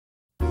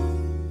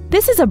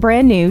This is a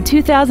brand new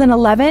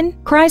 2011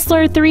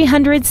 Chrysler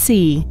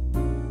 300C.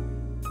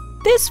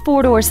 This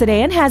four-door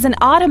sedan has an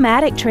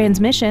automatic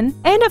transmission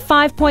and a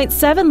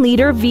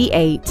 5.7-liter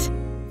V8.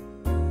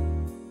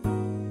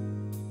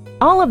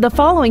 All of the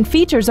following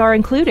features are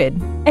included: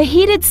 a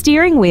heated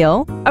steering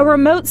wheel, a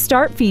remote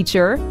start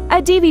feature, a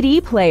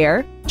DVD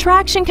player,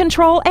 traction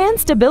control and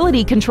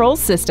stability control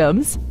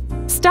systems,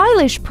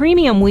 stylish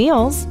premium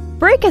wheels,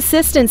 brake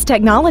assistance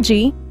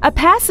technology, a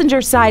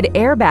passenger side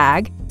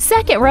airbag,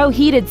 second-row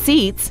heated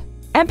seats,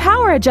 and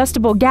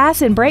power-adjustable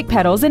gas and brake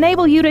pedals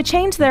enable you to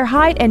change their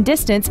height and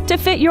distance to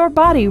fit your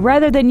body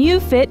rather than you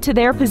fit to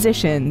their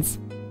positions.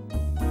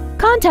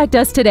 Contact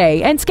us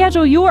today and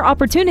schedule your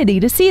opportunity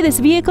to see this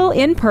vehicle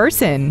in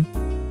person.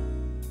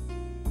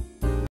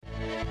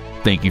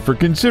 Thank you for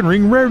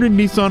considering Rairdon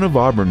Nissan of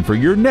Auburn for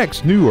your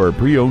next new or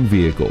pre-owned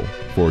vehicle.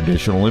 For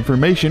additional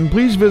information,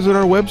 please visit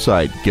our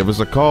website, give us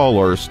a call,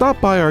 or stop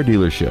by our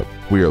dealership.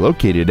 We are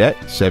located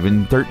at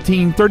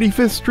 713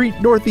 35th Street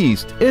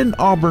Northeast in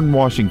Auburn,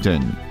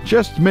 Washington,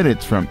 just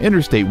minutes from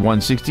Interstate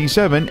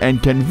 167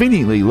 and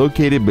conveniently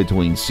located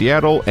between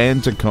Seattle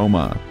and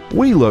Tacoma.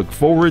 We look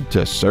forward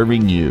to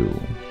serving you.